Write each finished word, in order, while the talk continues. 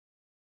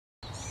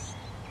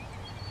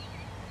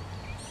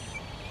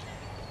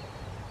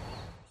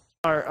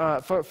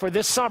For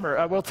this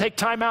summer. We'll take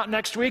time out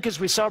next week as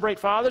we celebrate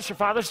fathers for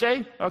Father's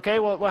Day. Okay,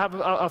 we'll have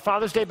a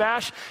Father's Day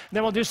bash. And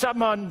then we'll do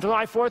something on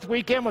July 4th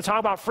weekend. We'll talk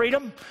about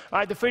freedom,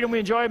 the freedom we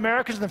enjoy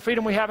Americans and the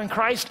freedom we have in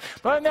Christ.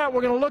 But other than that,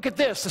 we're going to look at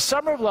this. The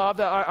summer of love,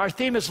 our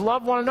theme is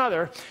love one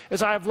another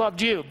as I have loved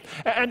you.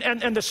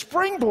 And the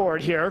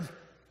springboard here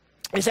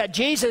is that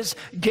Jesus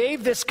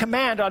gave this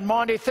command on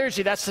Maundy,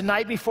 Thursday. That's the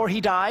night before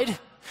he died.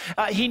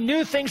 He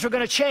knew things were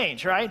going to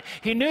change, right?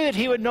 He knew that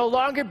he would no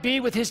longer be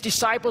with his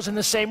disciples in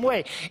the same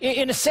way.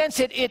 In a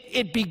sense,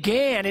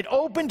 it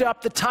opened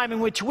up the time in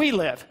which we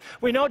live.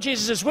 We know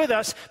Jesus is with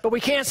us, but we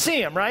can't see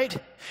him, right?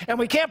 And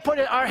we can't put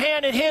our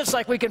hand in his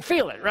like we can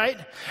feel it, right?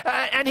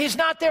 And he's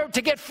not there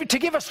to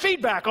give us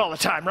feedback all the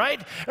time,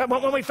 right?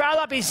 When we foul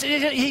up,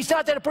 he's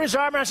not there to put his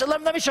arm around and say,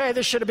 let me show you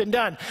this should have been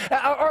done.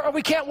 Or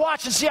we can't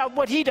watch and see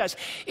what he does.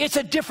 It's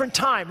a different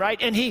time,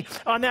 right? And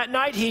on that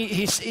night,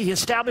 he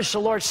established the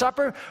Lord's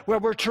Supper where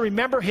we're to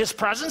remember his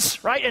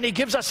presence, right? And he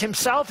gives us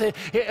himself,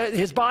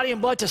 his body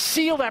and blood to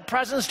seal that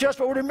presence to us,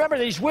 but we remember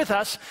that he's with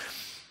us.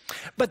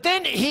 But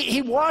then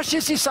he washed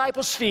his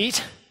disciples'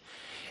 feet,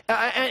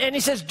 and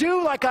he says,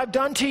 do like I've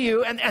done to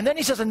you. And then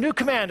he says, a new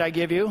command I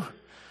give you,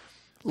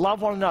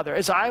 love one another.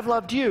 As I have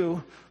loved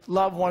you,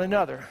 love one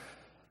another.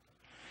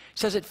 He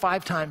says it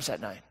 5 times that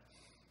night.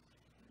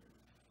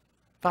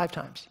 5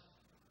 times.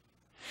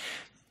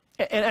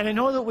 And I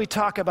know that we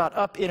talk about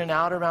up, in, and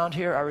out around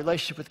here, our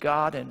relationship with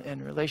God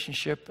and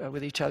relationship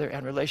with each other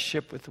and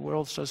relationship with the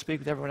world, so to speak,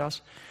 with everyone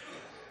else.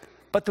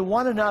 But the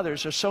one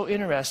another's are so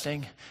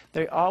interesting.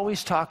 They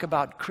always talk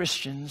about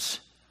Christians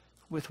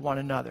with one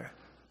another.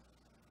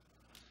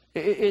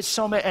 It's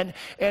so many,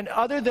 and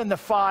other than the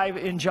 5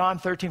 in John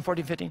 13,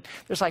 14, 15,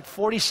 there's like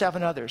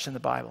 47 others in the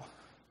Bible.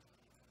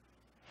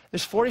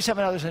 There's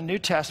 47 others in the New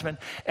Testament,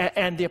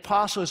 and the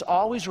apostle is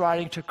always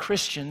writing to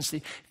Christians.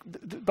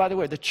 By the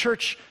way, the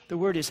church, the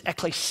word is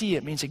ecclesia,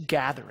 it means a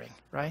gathering,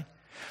 right?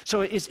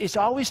 So it's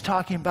always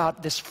talking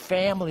about this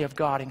family of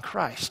God in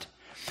Christ.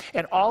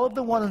 And all of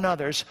the one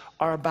another's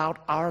are about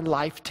our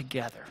life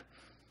together.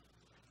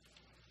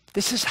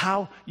 This is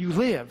how you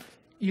live.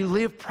 You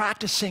live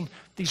practicing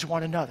these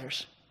one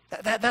another's.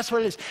 That's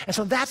what it is. And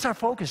so that's our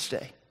focus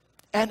today.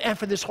 And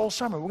for this whole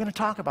summer, we're going to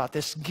talk about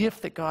this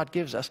gift that God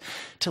gives us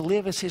to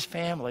live as his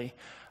family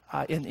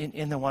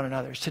in the one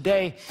another's.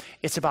 Today,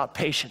 it's about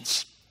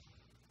patience.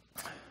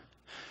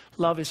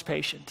 Love is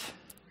patient.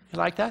 You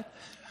like that?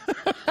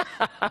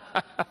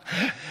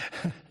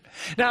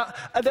 Now,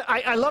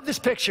 I love this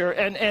picture,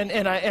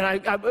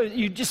 and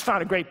you just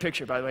found a great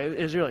picture, by the way.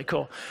 It was really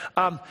cool.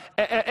 But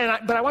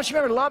I want you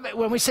to remember, love,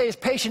 when we say is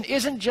patient,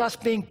 isn't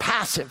just being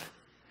passive.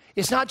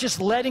 It's not just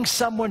letting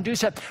someone do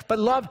something, but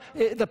love,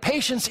 the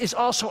patience is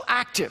also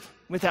active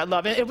with that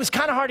love. And it was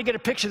kind of hard to get a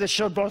picture that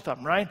showed both of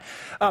them, right?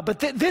 But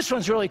this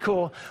one's really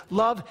cool.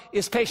 Love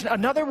is patient.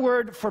 Another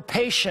word for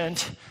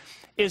patient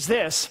is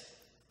this.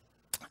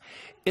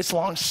 It's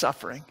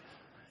long-suffering.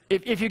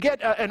 If you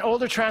get an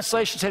older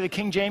translation, say the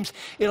King James,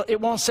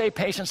 it won't say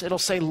patience, it'll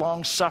say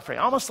long-suffering.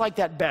 Almost like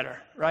that better,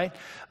 right?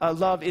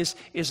 Love is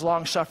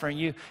long-suffering.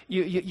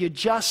 You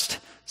just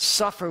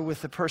suffer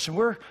with the person.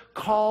 We're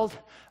called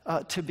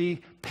to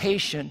be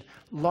patient,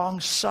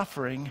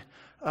 long-suffering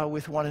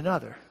with one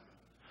another.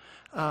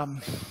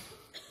 And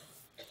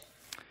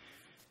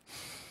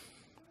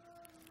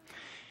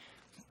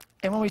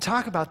when we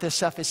talk about this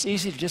stuff, it's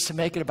easy just to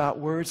make it about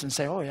words and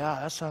say, oh yeah,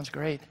 that sounds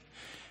great.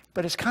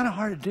 But it's kind of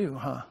hard to do,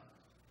 huh?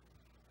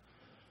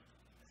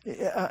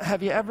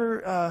 Have you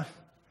ever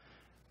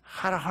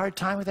had a hard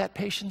time with that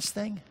patience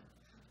thing?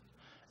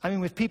 I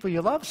mean, with people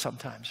you love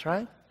sometimes,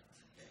 right?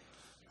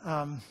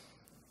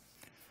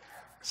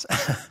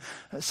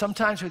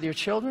 Sometimes with your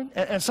children,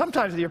 and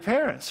sometimes with your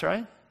parents,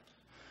 right?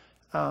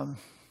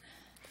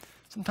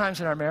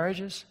 Sometimes in our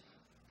marriages,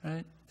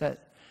 right? But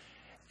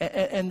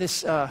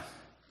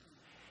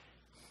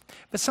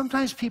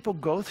sometimes people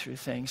go through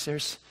things.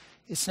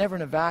 It's never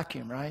in a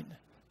vacuum, right?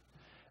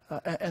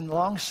 And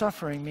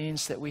long-suffering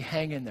means that we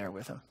hang in there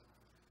with them.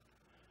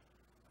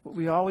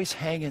 We always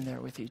hang in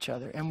there with each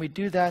other. And we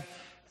do that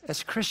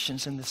as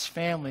Christians in this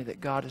family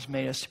that God has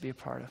made us to be a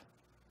part of.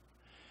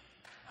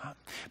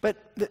 But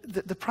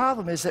the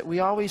problem is that we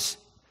always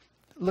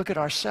look at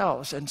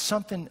ourselves and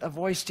a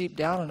voice deep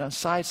down on the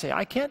side say,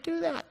 I can't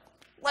do that.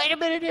 Wait a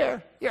minute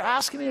here. You're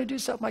asking me to do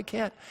something I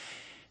can't.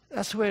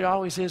 That's the way it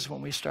always is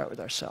when we start with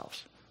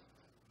ourselves.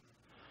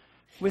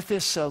 With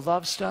this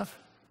love stuff,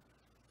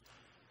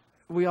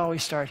 we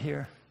always start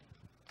here.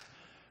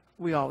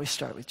 We always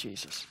start with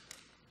Jesus.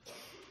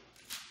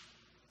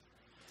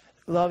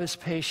 Love is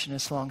patient,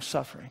 it's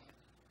long-suffering.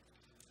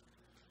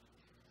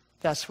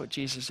 That's what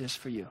Jesus is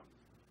for you.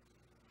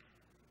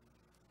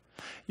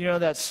 You know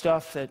that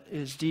stuff that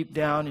is deep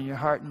down in your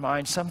heart and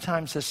mind?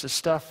 Sometimes it's the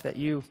stuff that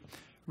you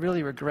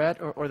really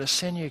regret or the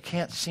sin you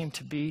can't seem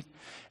to beat,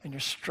 and you're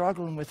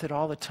struggling with it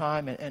all the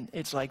time, and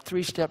it's like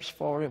 3 steps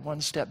forward and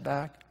 1 step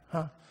back.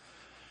 Huh?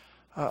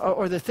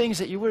 Or the things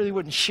that you really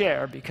wouldn't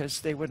share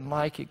because they wouldn't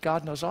like it.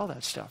 God knows all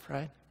that stuff,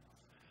 right?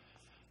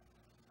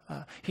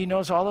 He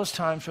knows all those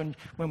times when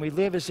we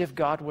live as if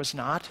God was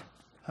not,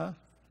 Huh?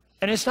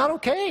 And it's not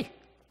okay.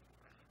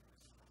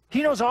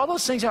 He knows all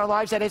those things in our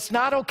lives that it's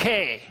not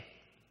okay.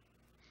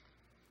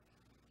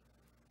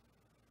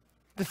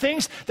 The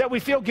things that we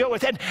feel guilt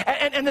with.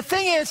 And the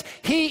thing is,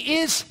 he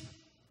is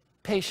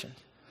patient.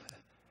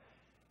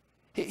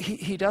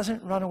 He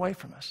doesn't run away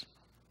from us.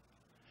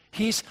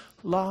 He's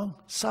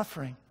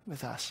long-suffering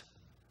with us.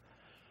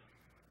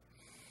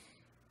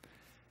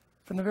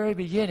 From the very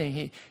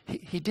beginning,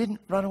 he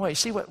didn't run away.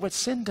 See, what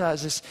sin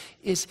does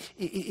is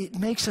it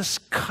makes us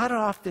cut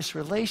off this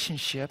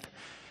relationship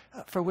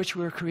for which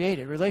we were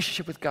created.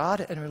 Relationship with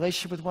God and a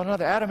relationship with one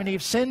another. Adam and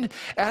Eve sinned.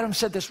 Adam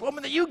said, this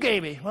woman that you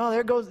gave me. Well,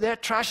 there goes,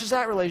 that trashes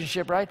that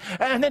relationship, right?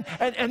 And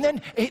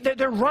then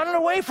they're running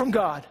away from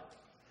God.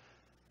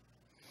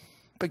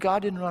 But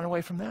God didn't run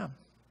away from them.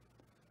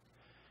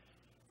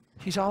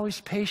 He's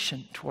always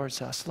patient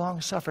towards us,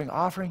 long-suffering,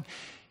 offering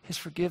his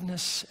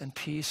forgiveness and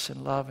peace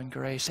and love and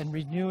grace and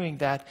renewing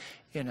that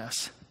in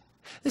us.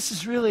 This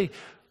is really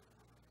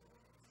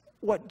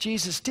what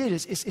Jesus did.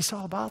 It's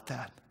all about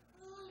that.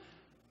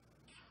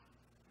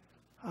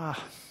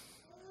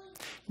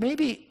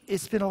 Maybe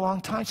it's been a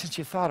long time since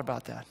you thought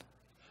about that.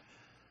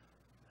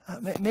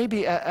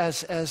 Maybe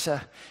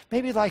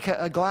maybe like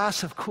a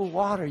glass of cool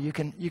water, you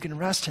can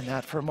rest in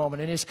that for a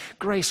moment. And it's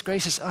grace.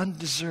 Grace is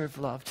undeserved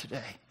love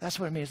today. That's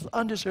what it means,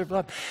 undeserved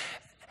love.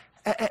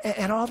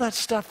 And all that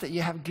stuff that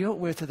you have guilt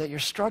with, or that you're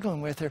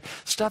struggling with, or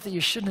stuff that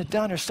you shouldn't have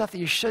done, or stuff that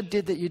you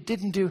did that you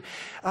didn't do,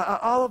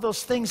 all of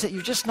those things that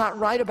you're just not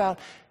right about,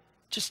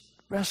 just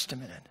rest a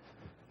minute.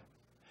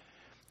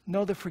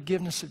 Know the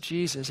forgiveness of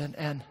Jesus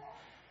and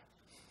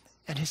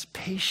his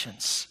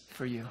patience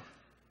for you.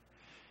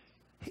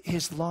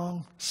 His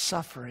long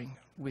suffering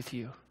with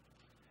you.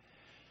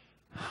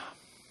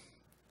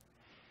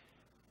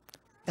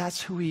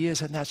 That's who he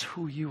is, and that's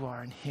who you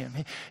are in him.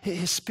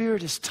 His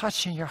Spirit is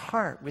touching your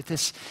heart with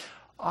this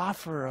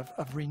offer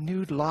of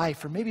renewed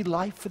life, or maybe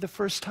life for the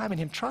first time in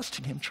him. Trust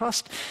in him.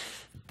 Trust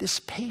this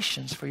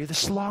patience for you,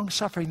 this long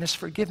suffering, this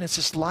forgiveness,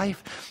 this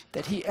life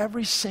that he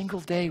every single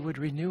day would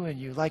renew in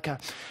you, like a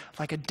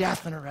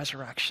death and a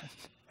resurrection.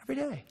 Every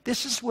day.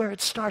 This is where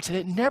it starts, and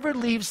it never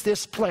leaves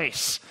this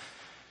place.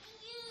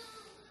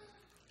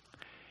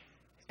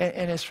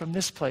 And it's from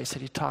this place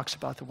that he talks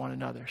about the one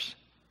another's.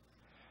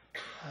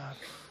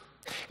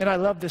 And I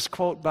love this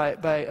quote by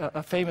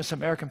a famous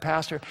American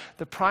pastor: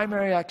 the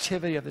primary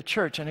activity of the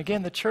church, and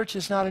again, the church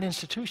is not an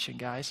institution,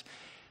 guys.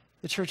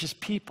 The church is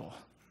people,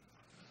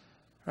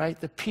 right?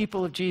 The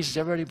people of Jesus,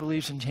 everybody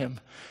believes in him.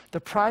 The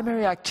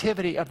primary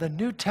activity of the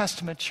New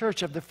Testament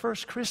church, of the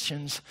first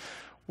Christians,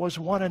 was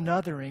one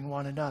anothering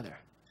one another.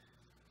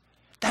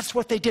 That's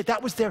what they did.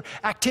 That was their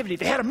activity.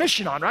 They had a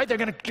mission on, right? They're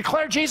going to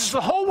declare Jesus to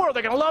the whole world.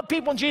 They're going to love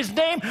people in Jesus'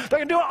 name.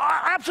 They're going to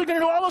absolutely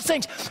going to do all those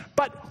things.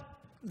 But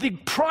the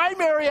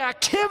primary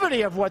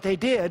activity of what they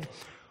did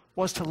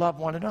was to love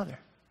one another.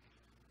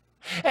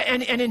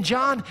 And in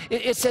John,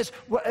 it says,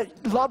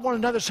 love one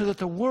another so that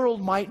the world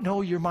might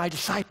know you're my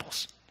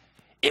disciples.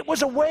 It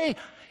was a way,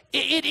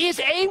 it is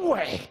a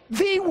way,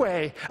 the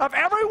way of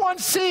everyone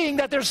seeing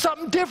that there's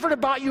something different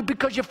about you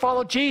because you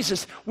follow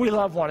Jesus. We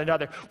love one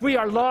another. We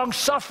are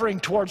long-suffering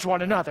towards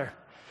one another.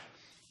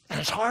 And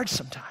it's hard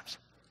sometimes,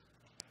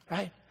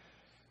 right?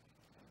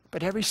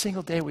 But every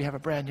single day we have a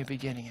brand new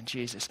beginning in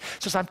Jesus.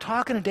 So as I'm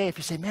talking today, if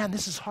you say, man,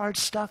 this is hard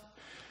stuff,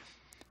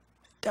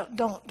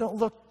 don't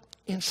look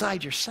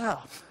inside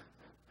yourself.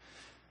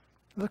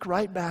 Look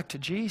right back to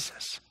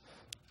Jesus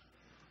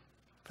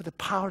for the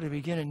power to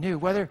begin anew.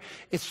 Whether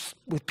it's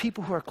with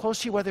people who are close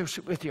to you, whether it's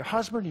with your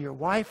husband or your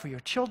wife or your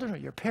children or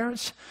your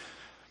parents,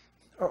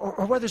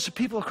 or whether it's the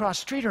people across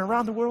the street or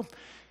around the world,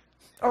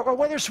 or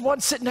whether it's one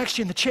sitting next to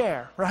you in the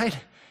chair, right?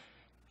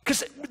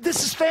 Because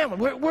this is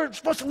family. We're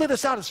supposed to live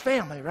this out as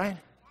family, right?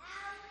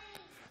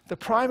 The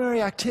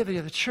primary activity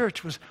of the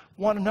church was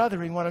one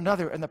anothering one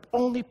another, and the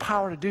only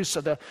power to do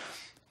so, the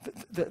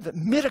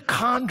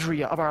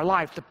mitochondria of our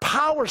life, the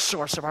power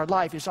source of our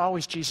life is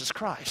always Jesus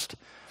Christ.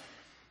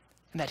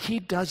 And that he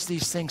does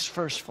these things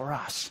first for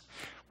us.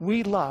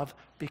 We love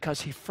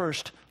because he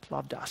first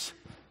loved us.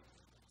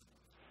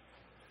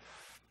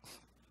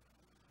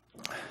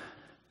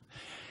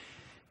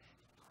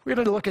 We're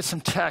going to look at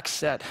some texts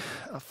that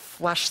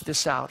flesh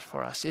this out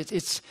for us.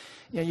 It's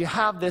you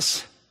have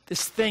this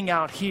thing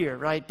out here,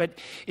 right? But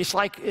it's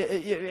like,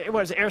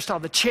 what is it, Aristotle,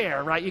 the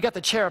chair, right? You got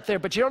the chair up there,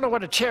 but you don't know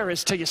what a chair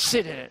is till you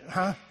sit in it,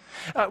 huh?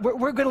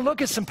 We're going to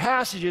look at some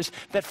passages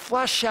that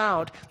flesh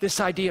out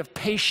this idea of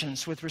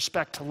patience with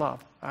respect to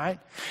love, all right?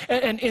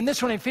 And in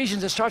this one,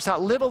 Ephesians, it starts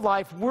out, live a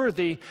life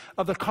worthy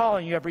of the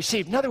calling you have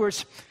received. In other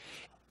words,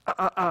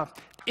 God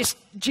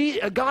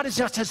is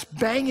not just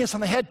banging us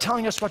on the head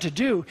telling us what to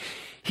do.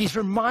 He's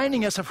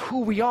reminding us of who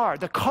we are,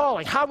 the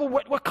calling.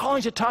 What calling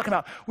is it talking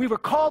about? We were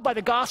called by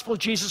the gospel of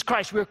Jesus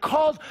Christ. We were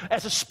called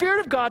as the Spirit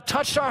of God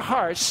touched our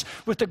hearts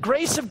with the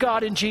grace of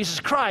God in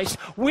Jesus Christ.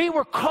 We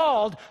were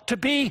called to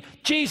be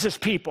Jesus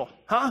people,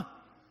 huh?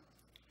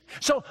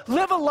 So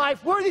live a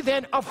life worthy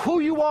then of who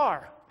you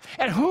are.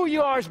 And who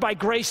you are is by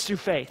grace through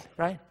faith,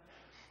 right?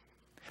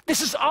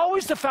 This is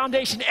always the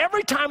foundation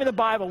every time in the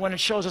Bible when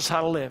it shows us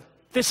how to live.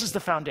 This is the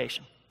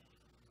foundation.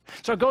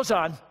 So it goes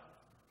on.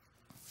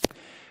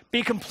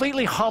 Be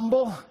completely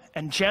humble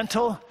and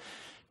gentle.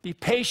 Be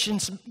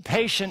patient,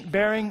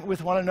 bearing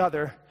with one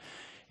another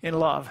in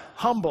love.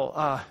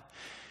 Humble,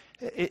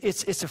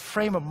 it's a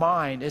frame of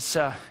mind. It's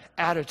an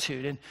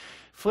attitude. In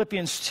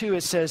Philippians 2,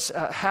 it says,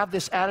 have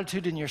this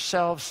attitude in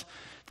yourselves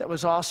that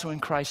was also in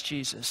Christ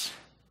Jesus.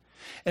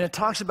 And it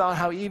talks about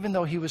how even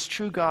though he was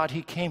true God,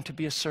 he came to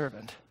be a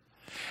servant.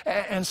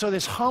 And so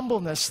this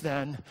humbleness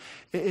then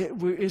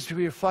is to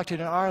be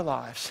reflected in our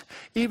lives.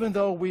 Even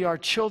though we are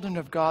children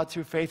of God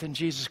through faith in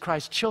Jesus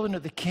Christ, children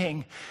of the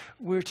King,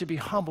 we're to be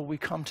humble. We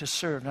come to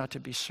serve, not to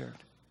be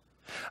served.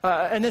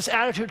 And this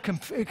attitude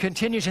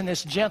continues in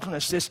this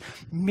gentleness, this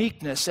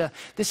meekness.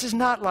 This is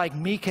not like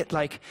meek,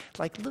 like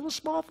little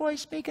small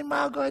voice, meek and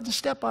mild, go ahead and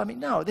step on me.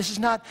 No, this is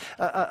not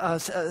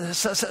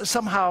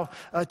somehow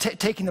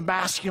taking the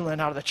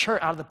masculine out of the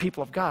church, out of the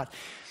people of God.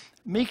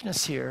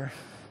 Meekness here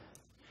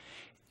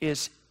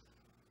is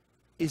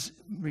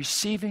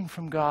receiving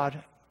from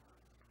God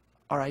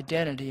our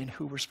identity and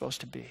who we're supposed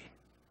to be.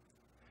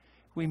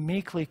 We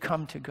meekly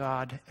come to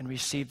God and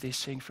receive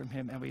these things from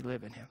him, and we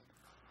live in him.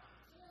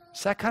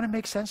 Does that kind of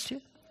make sense to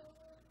you?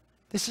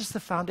 This is the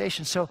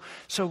foundation. So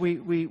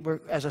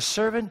we're, as a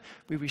servant,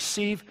 we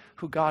receive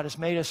who God has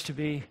made us to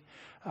be.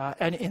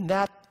 And in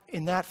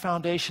that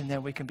foundation,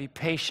 then we can be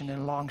patient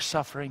and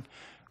long-suffering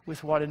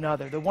with one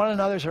another. The one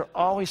another's are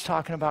always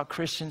talking about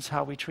Christians,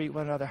 how we treat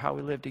one another, how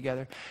we live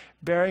together,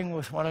 bearing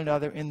with one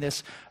another in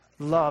this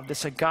love,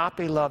 this agape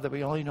love that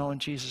we only know in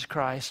Jesus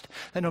Christ.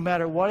 And no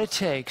matter what it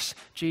takes,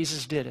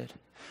 Jesus did it.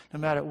 No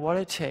matter what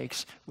it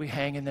takes, we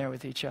hang in there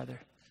with each other.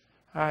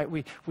 All right,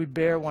 we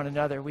bear one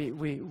another.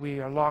 We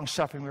are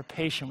long-suffering. We're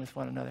patient with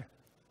one another.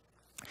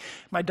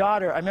 My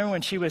daughter, I remember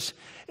when she was,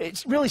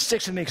 it really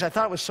sticks with me because I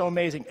thought it was so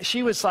amazing.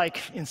 She was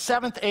like in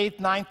 7th, 8th,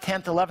 9th,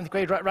 10th, 11th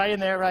grade, right in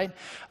there, right?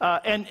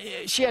 And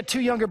she had 2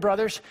 younger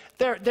brothers.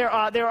 They're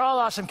all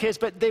awesome kids,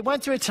 but they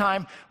went through a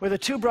time where the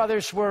 2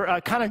 brothers were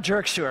kind of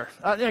jerks to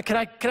her. Can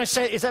I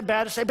say, is that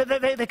bad to say? But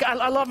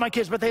I love my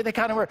kids, but they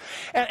kind of were.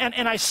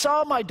 And I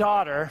saw my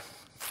daughter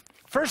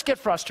first get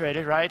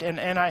frustrated, right?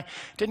 And I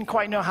didn't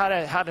quite know how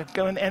to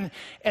go in. And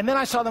then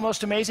I saw the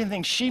most amazing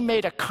thing. She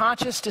made a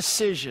conscious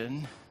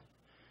decision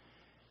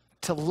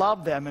to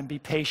love them and be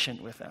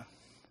patient with them.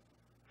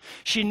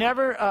 She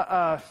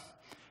never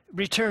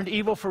returned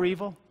evil for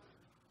evil.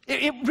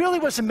 It really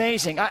was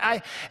amazing.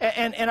 And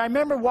I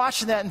remember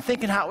watching that and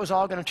thinking how it was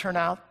all going to turn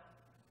out.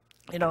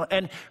 You know,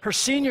 and her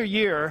senior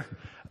year,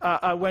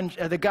 when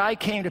the guy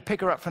came to pick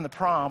her up from the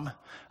prom,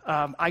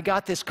 I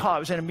got this call. I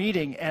was in a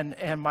meeting,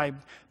 and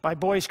my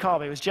boys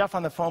called me. It was Jeff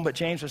on the phone, but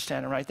James was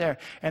standing right there.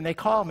 And they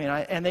called me,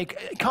 and they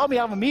called me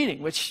out of a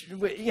meeting, which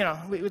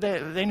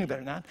they knew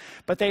better than that.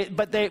 But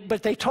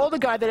they told the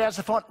guy that has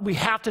the phone, we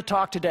have to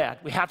talk to Dad.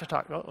 We have to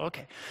talk. Oh,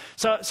 okay.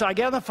 So I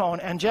get on the phone,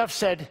 and Jeff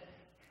said,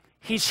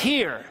 he's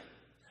here.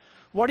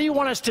 What do you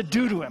want us to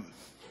do to him?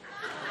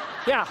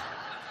 Yeah.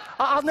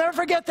 I'll never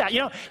forget that.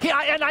 You know,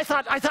 I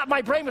thought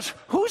my brain was,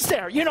 who's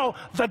there? You know,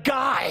 the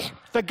guy.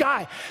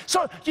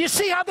 So do you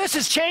see how this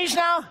has changed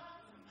now?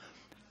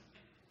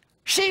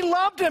 She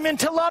loved him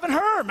into loving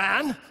her,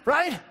 man,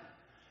 right?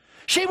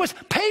 She was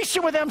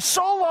patient with them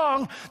so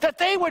long that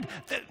they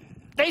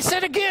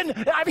said again,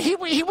 he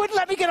wouldn't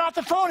let me get off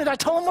the phone, and I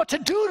told him what to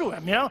do to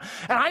him, you know?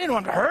 And I didn't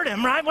want to hurt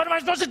him, right? What am I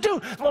supposed to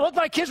do? Well, both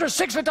my kids were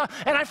 6 foot tall,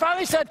 and I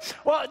finally said,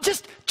 well,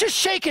 just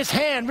shake his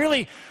hand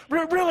really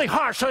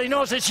hard so he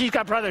knows that she's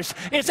got brothers.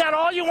 Is that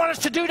all you want us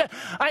to do?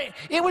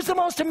 It was the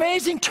most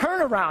amazing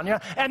turnaround, you know?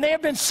 And they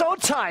have been so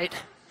tight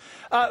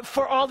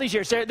for all these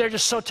years. They're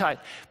just so tight.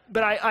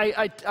 But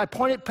I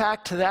point it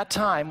back to that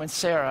time when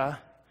Sarah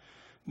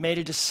made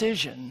a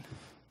decision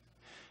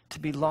to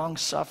be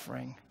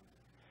long-suffering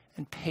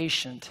and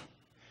patient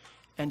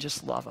and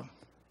just love him.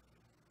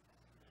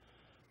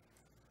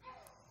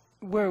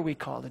 Where are we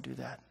called to do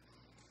that?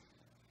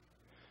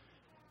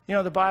 You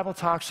know, the Bible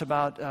talks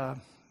about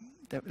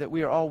that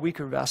we are all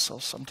weaker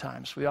vessels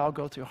sometimes. We all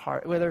go through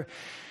hard, and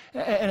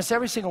it's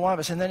every single one of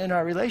us. And then in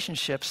our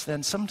relationships,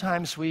 then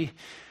sometimes we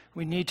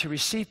need to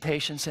receive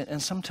patience, and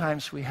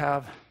sometimes we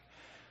have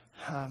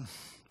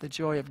the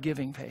joy of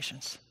giving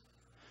patience.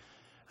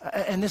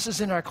 And this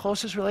is in our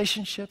closest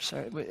relationships,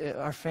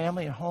 our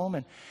family and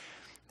home,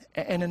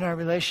 and in our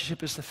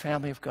relationship as the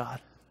family of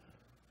God.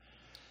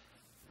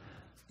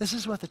 This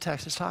is what the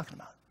text is talking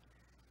about.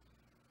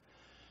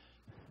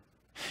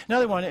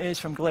 Another one is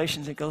from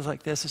Galatians. It goes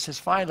like this. It says,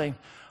 finally,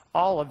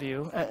 all of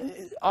you,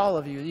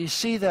 you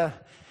see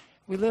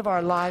we live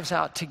our lives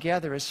out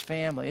together as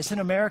family. It's an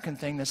American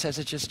thing that says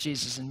it's just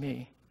Jesus and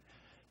me.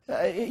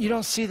 You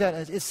don't see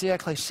that. It's the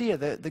ecclesia,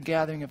 the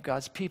gathering of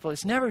God's people.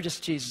 It's never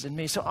just Jesus and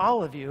me. So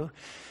all of you,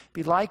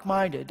 be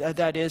like-minded.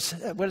 That is,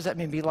 what does that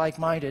mean, be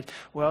like-minded?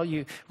 Well,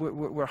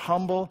 we're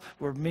humble.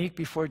 We're meek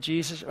before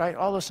Jesus, right?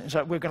 All those things.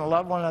 We're going to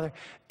love one another.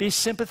 Be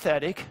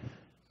sympathetic.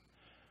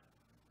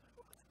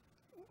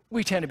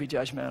 We tend to be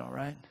judgmental,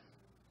 right?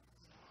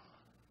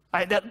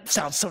 That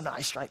sounds so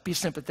nice, right? Be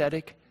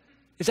sympathetic.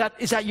 Is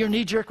that your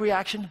knee-jerk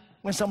reaction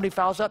when somebody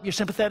fouls up? You're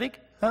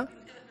sympathetic? Huh?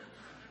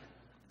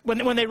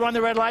 When they run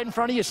the red light in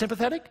front of you,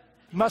 sympathetic?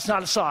 You must not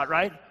have saw it,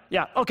 right?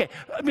 Yeah, okay.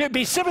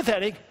 Be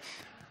sympathetic.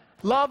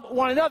 Love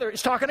one another.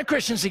 It's talking to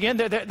Christians again.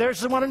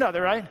 There's the one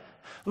another, right?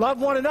 Love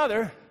one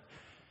another.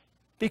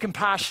 Be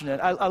compassionate.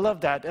 I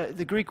love that.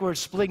 The Greek word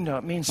spligno,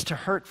 it means to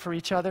hurt for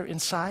each other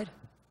inside.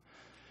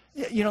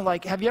 You know,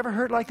 like, have you ever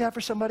hurt like that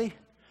for somebody?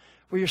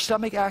 Where your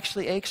stomach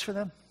actually aches for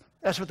them?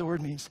 That's what the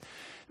word means.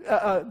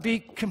 Be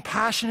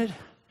compassionate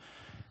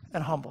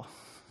and humble.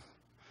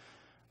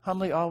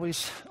 Humbly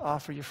always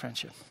offer your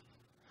friendship.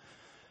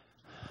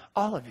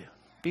 All of you,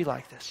 be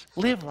like this.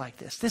 Live like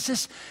this. This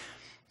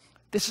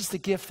is the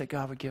gift that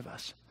God would give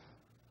us,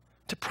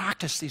 to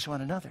practice these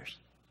one another's.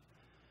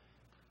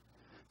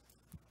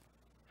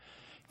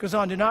 It goes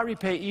on, do not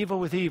repay evil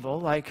with evil,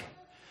 like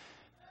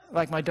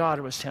my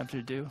daughter was tempted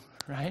to do,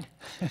 right?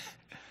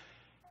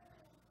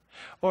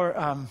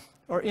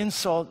 Or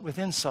insult with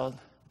insult.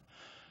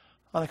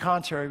 On the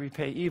contrary,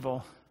 repay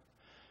evil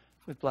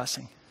with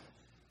blessing.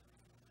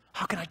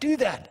 How can I do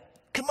that?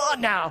 Come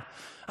on now.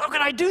 How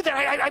can I do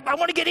that? I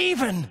want to get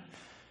even.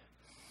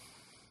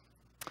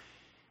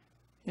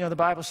 You know, the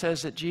Bible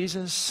says that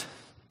Jesus,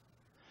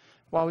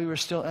 while we were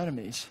still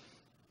enemies,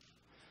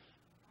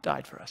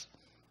 died for us.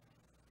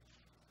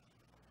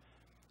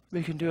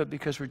 We can do it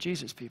because we're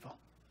Jesus people.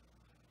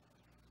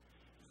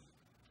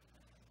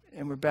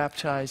 And we're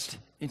baptized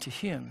into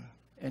Him,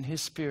 and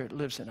His Spirit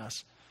lives in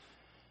us.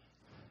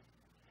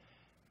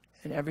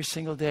 And every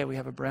single day we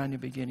have a brand new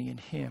beginning in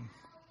Him.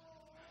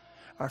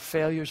 Our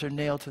failures are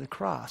nailed to the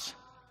cross,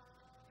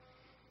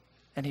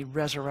 and He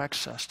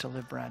resurrects us to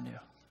live brand new.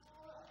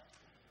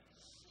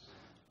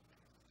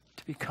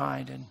 To be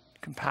kind and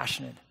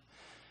compassionate,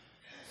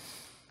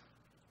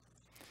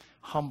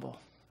 humble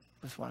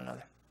with one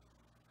another,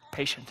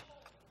 patient.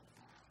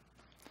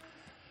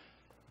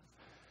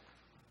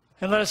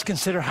 And let us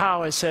consider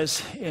how, it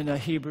says in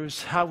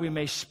Hebrews, how we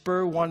may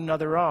spur one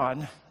another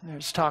on.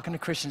 It's talking to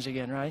Christians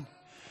again, right?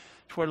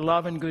 Toward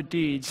love and good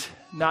deeds,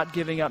 not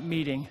giving up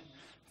meeting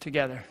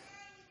together.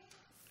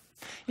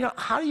 You know,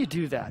 how do you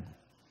do that?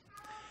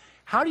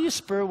 How do you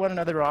spur one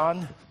another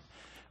on?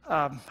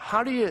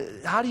 How do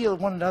you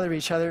one another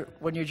each other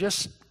when you're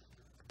just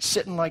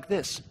sitting like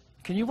this?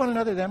 Can you one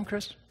another them,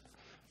 Chris?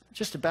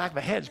 Just the back of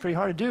my head. It's pretty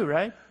hard to do,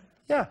 right?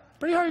 Yeah,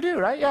 pretty hard to do,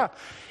 right? Yeah.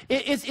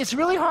 It's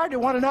really hard to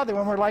one another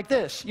when we're like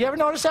this. You ever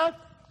notice that?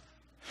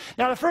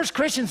 Now, the first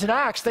Christians in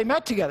Acts, they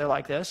met together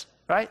like this,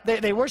 right?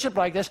 They worshiped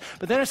like this.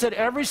 But then it said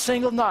every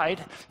single night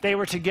they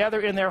were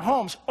together in their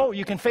homes. Oh,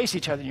 you can face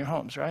each other in your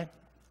homes, right?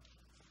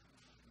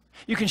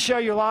 You can share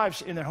your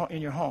lives in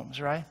your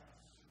homes, right?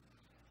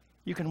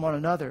 You can one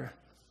another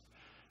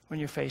when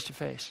you're face to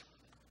face.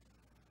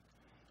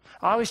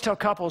 I always tell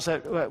couples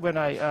that when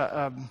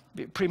I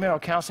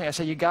premarital counseling, I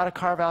say you got to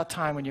carve out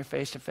time when you're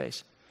face to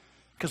face,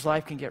 because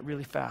life can get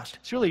really fast.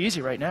 It's really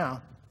easy right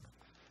now,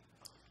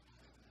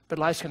 but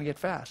life's going to get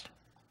fast.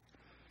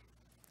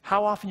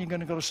 How often are you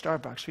going to go to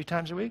Starbucks? 3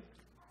 times a week?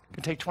 It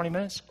can take 20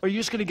 minutes? Or are you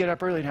just going to get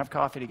up early and have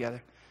coffee together?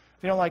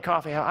 If you don't like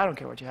coffee, I don't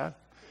care what you have.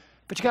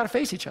 But you got to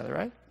face each other,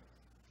 right?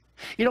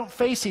 You don't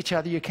face each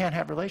other, you can't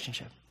have a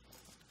relationship.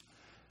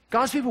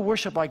 God's people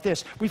worship like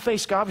this. We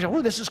face God, we say,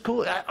 oh, this is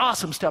cool,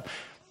 awesome stuff.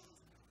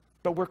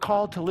 But we're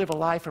called to live a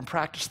life and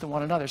practice to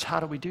one another's. How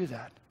do we do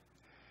that?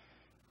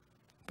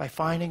 By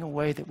finding a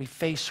way that we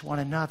face one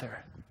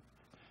another.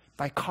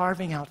 By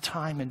carving out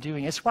time and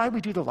doing it. It's why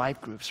we do the life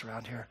groups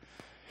around here.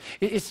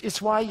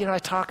 It's why, I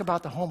talk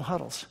about the home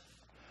huddles.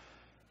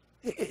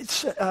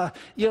 It's,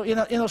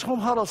 in those home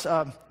huddles,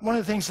 one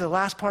of the things, the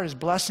last part is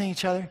blessing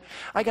each other.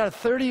 I got a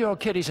 30-year-old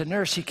kid, he's a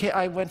nurse.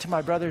 I went to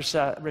my brother's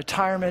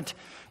retirement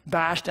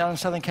bash down in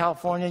Southern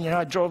California.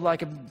 I drove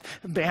like a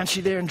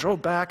banshee there and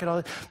drove back and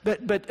all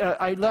that. But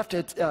I left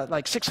at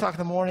like 6 o'clock in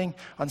the morning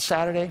on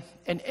Saturday,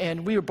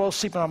 and we were both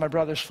sleeping on my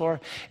brother's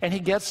floor. And he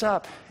gets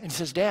up and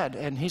says, Dad,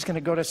 and he's going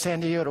to go to San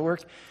Diego to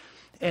work.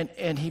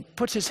 And he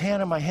puts his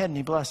hand on my head and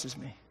he blesses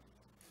me.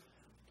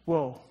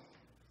 Whoa.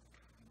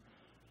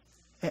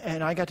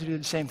 And I got to do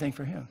the same thing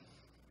for him.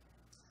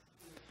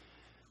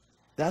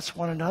 That's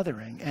one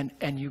anothering,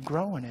 and you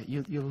grow in it.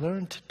 You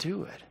learn to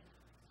do it.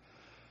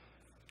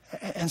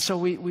 And so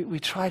we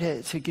try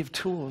to give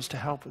tools to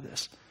help with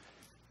this.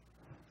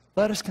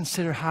 Let us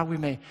consider how we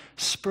may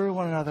spur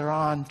one another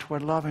on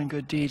toward love and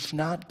good deeds,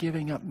 not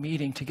giving up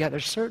meeting together.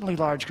 Certainly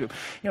large group.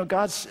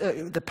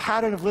 The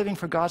pattern of living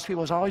for God's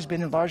people has always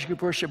been in large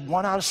group worship,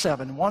 1 out of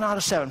 7. 1 out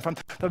of 7. From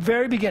the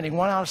very beginning,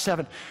 1 out of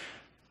 7.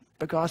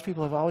 But God's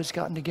people have always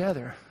gotten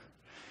together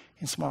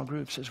in small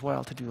groups as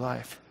well to do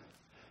life,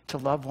 to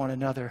love one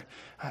another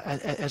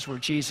as we're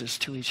Jesus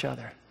to each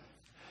other.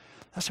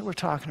 That's what we're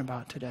talking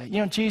about today.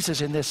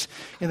 Jesus in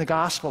the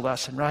gospel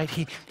lesson, right?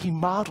 He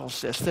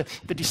models this.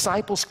 The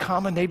disciples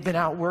come and they've been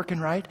out working,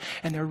 right?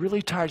 And they're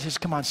really tired. He says,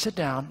 come on, sit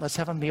down. Let's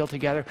have a meal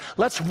together.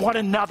 Let's one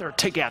another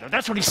together.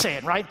 That's what he's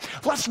saying, right?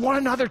 Let's one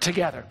another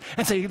together.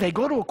 And so they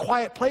go to a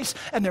quiet place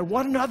and they're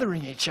one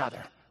anothering each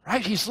other.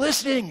 Right? He's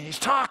listening, and he's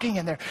talking,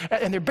 and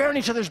they're bearing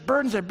each other's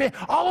burdens.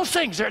 All those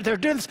things. They're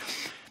doing this.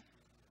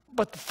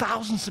 But the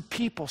thousands of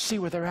people see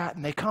where they're at,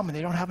 and they come, and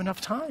they don't have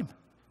enough time.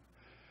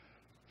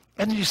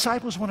 And the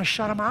disciples want to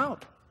shut him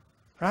out,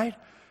 right?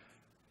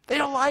 They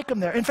don't like him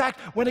there. In fact,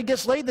 when it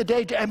gets late in the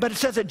day, but it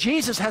says that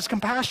Jesus has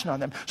compassion on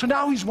them. So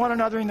now he's one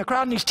another in the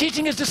crowd, and he's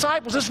teaching his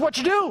disciples, this is what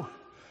you do.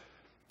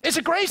 It's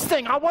a grace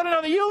thing. I want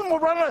another you, and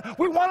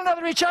we want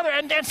another each other,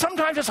 and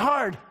sometimes it's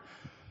hard.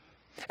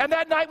 And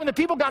that night when the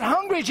people got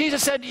hungry,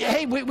 Jesus said,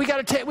 hey, we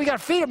got to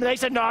feed them. And they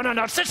said, no,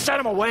 send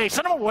them away.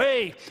 Send them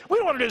away. We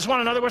don't want to do this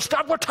one another.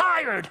 We're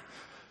tired.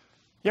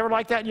 You ever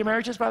like that in your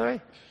marriages, by the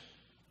way?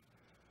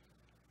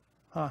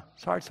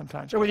 It's hard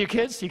sometimes. Or with your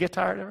kids, you get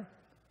tired ever?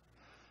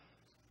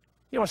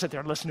 You don't want to sit there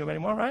and listen to them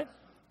anymore, right?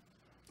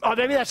 Oh,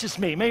 maybe that's just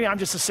me. Maybe I'm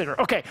just a sitter.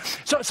 Okay,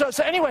 so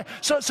anyway,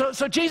 so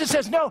Jesus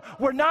says, no,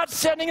 we're not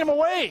sending them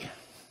away.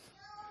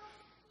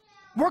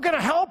 We're going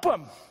to help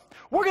them.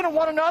 We're going to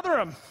one another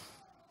them.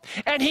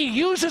 And he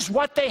uses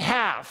what they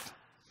have.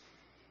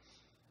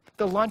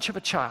 The lunch of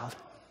a child.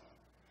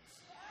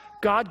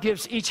 God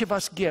gives each of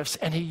us gifts,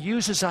 and he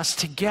uses us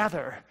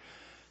together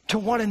to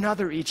one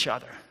another each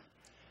other.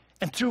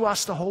 And through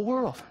us, the whole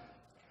world.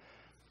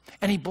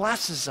 And he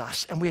blesses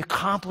us, and we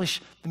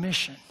accomplish the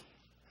mission.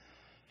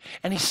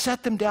 And he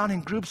set them down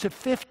in groups of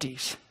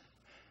 50s.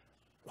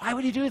 Why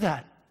would he do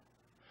that?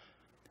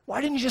 Why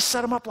didn't he just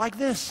set them up like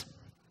this?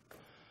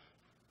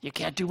 You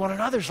can't do one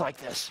another's like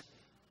this.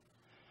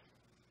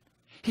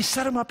 He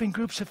set them up in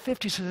groups of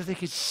 50 so that they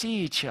could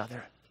see each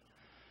other.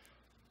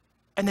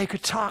 And they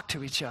could talk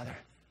to each other.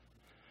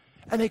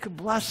 And they could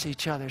bless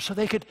each other so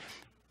they could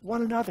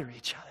one another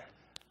each other.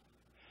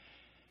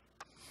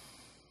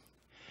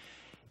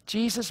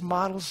 Jesus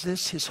models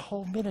this his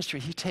whole ministry.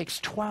 He takes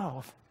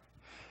 12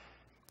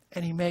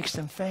 and he makes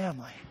them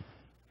family.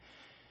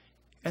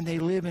 And they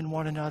live in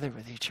one another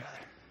with each other.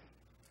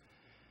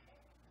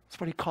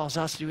 That's what he calls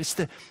us to do. It's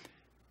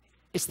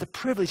the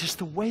privilege, it's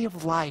the way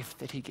of life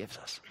that he gives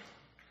us.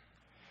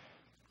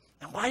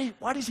 And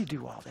why does he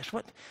do all this?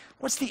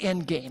 What's the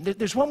end game?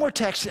 There's one more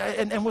text,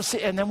 and we'll see,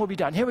 and then we'll be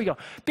done. Here we go.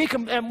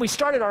 And we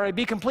started already.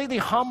 Be completely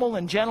humble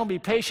and gentle, be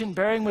patient,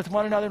 bearing with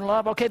one another in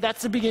love. Okay,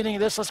 that's the beginning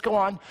of this. Let's go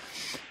on.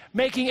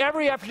 Making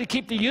every effort to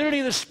keep the unity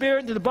of the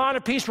Spirit and the bond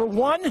of peace. We're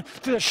one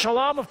through the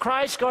shalom of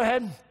Christ. Go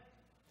ahead.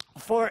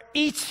 For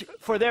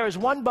there is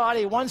one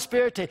body, one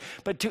Spirit,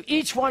 but to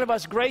each one of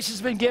us grace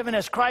has been given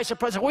as Christ our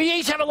president. We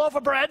each have a loaf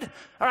of bread.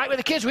 All right, with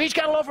the kids, we each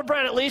got a loaf of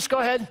bread at least. Go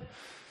ahead.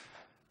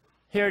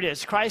 Here it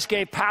is. Christ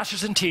gave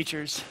pastors and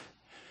teachers.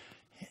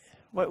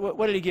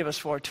 What did he give us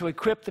for? To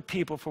equip the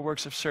people for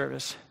works of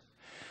service,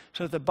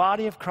 so that the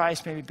body of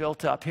Christ may be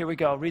built up. Here we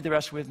go. Read the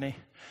rest with me.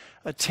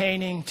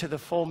 Attaining to the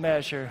full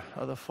measure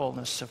of the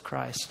fullness of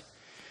Christ.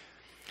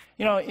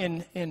 You know,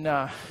 in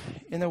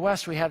the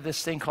West, we have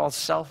this thing called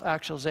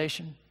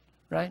self-actualization,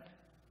 right?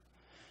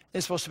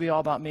 It's supposed to be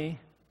all about me.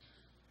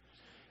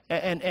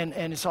 And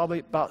it's all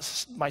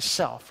about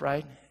myself,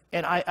 right?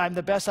 And I'm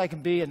the best I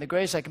can be and the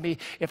greatest I can be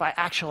if I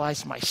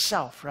actualize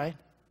myself, right?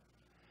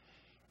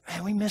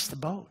 And we miss the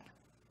boat.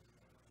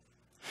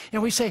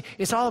 And we say,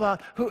 it's all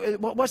about,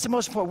 what's the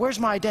most important? Where's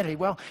my identity?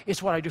 Well,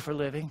 it's what I do for a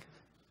living.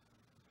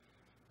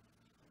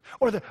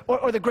 Or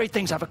the great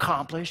things I've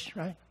accomplished,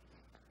 right?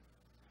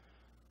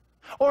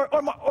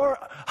 Or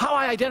how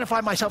I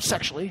identify myself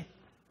sexually.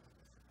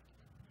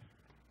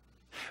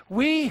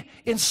 We,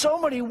 in so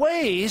many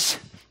ways,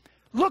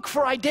 look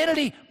for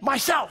identity,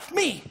 myself,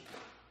 me.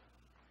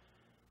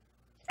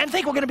 And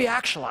think we're going to be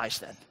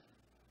actualized then.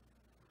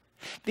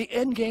 The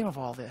end game of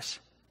all this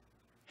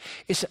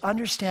is to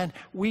understand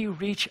we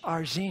reach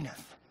our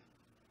zenith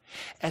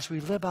as we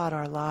live out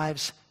our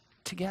lives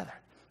together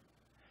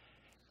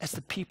as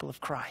the people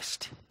of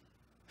Christ.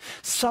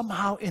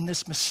 Somehow in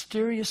this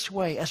mysterious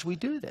way, as we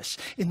do this,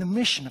 in the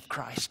mission of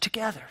Christ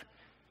together,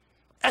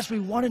 as we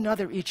one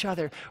another each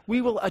other,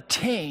 we will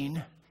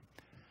attain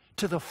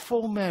to the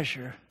full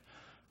measure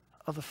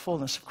of the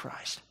fullness of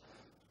Christ.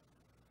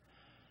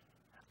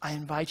 I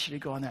invite you to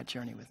go on that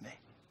journey with me.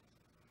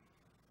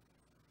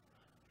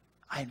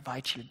 I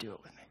invite you to do it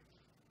with me.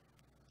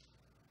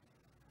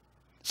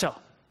 So,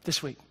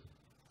 this week,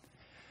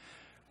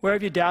 where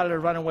have you doubted or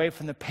run away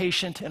from the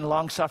patient and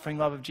long-suffering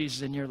love of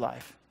Jesus in your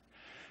life?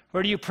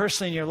 Where do you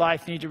personally in your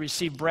life need to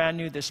receive brand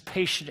new this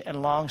patient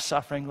and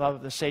long-suffering love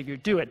of the Savior?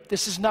 Do it.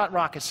 This is not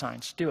rocket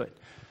science. Do it.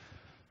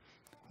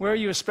 Where are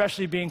you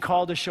especially being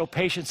called to show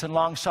patience and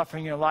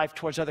long-suffering in your life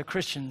towards other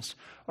Christians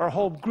or a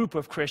whole group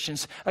of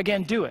Christians?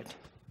 Again, do it.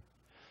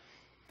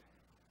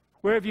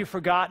 Where have you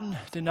forgotten,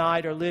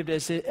 denied, or lived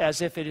as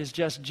if it is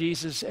just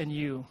Jesus and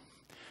you?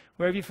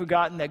 Where have you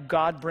forgotten that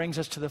God brings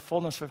us to the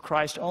fullness of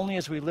Christ only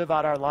as we live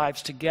out our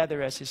lives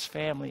together as his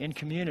family, in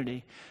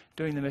community,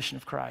 doing the mission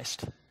of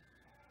Christ?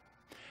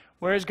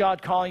 Where is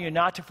God calling you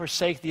not to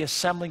forsake the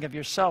assembling of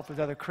yourself with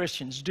other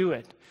Christians? Do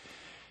it.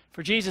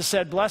 For Jesus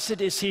said,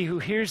 blessed is he who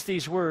hears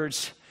these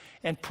words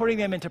and putting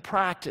them into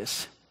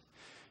practice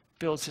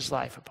builds his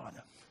life upon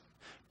them.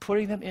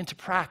 Putting them into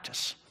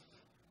practice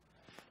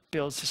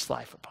builds his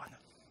life upon them.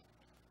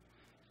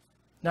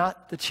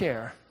 Not the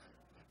chair,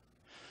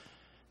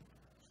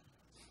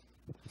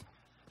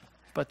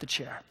 but the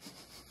chair.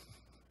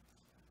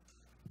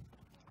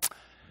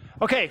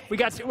 Okay, we're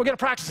going to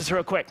practice this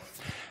real quick.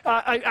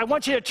 I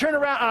want you to turn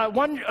around.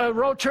 One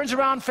row turns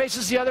around,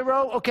 faces the other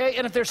row, okay?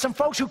 And if there's some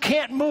folks who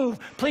can't move,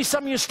 please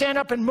some of you stand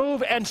up and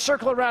move and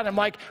circle around them.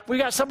 Like, we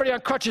got somebody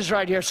on crutches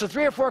right here. So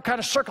 3 or 4 kind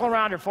of circle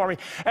around it for me.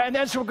 And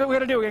that's what we're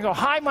going to do. We're going to go,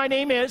 hi, my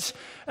name is,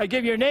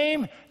 give your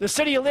name, the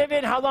city you live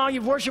in, how long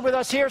you've worshiped with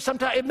us here.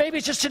 Sometime, maybe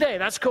it's just today.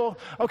 That's cool,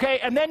 okay?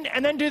 And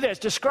then do this.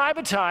 Describe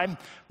a time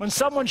when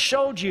someone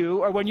showed you,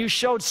 or when you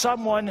showed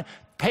someone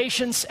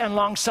patience and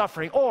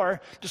long-suffering, or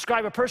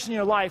describe a person in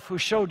your life who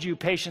showed you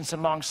patience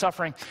and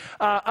long-suffering.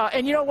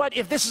 And you know what?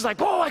 If this is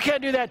like, oh, I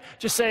can't do that,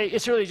 just say,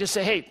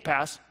 hey,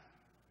 pass,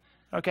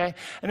 okay?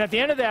 And at the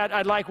end of that,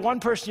 I'd like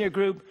one person in your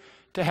group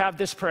to have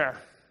this prayer.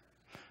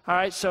 All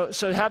right, so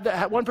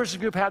have one person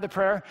in your group have the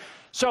prayer.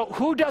 So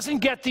who doesn't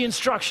get the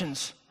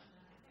instructions?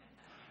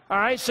 All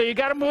right, so you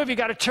got to move, you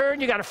got to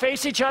turn, you got to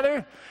face each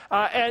other,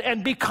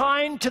 and be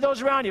kind to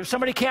those around you. If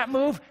somebody can't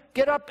move,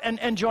 get up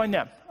and join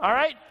them. All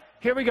right?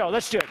 Here we go.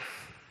 Let's do it.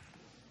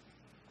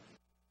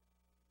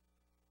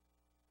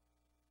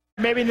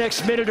 Maybe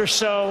next minute or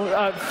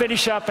so,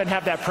 finish up and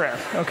have that prayer,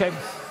 okay?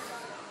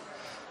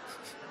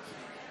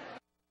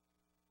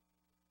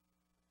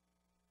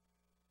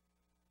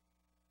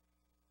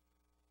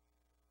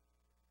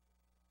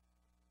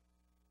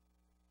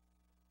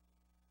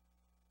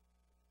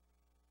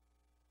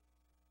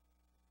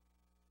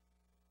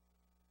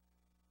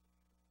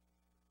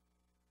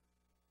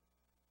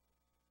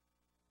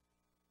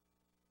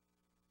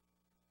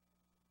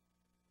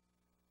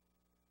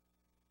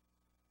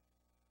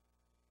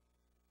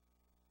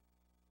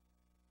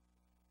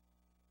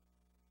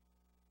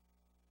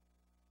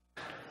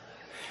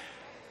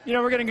 You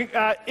know, we're going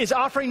to, is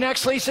offering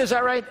next, Lisa? Is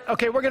that right?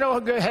 Okay, we're going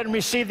to go ahead and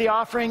receive the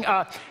offering.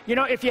 You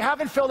know, if you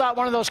haven't filled out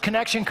one of those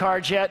connection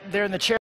cards yet, they're in the chair.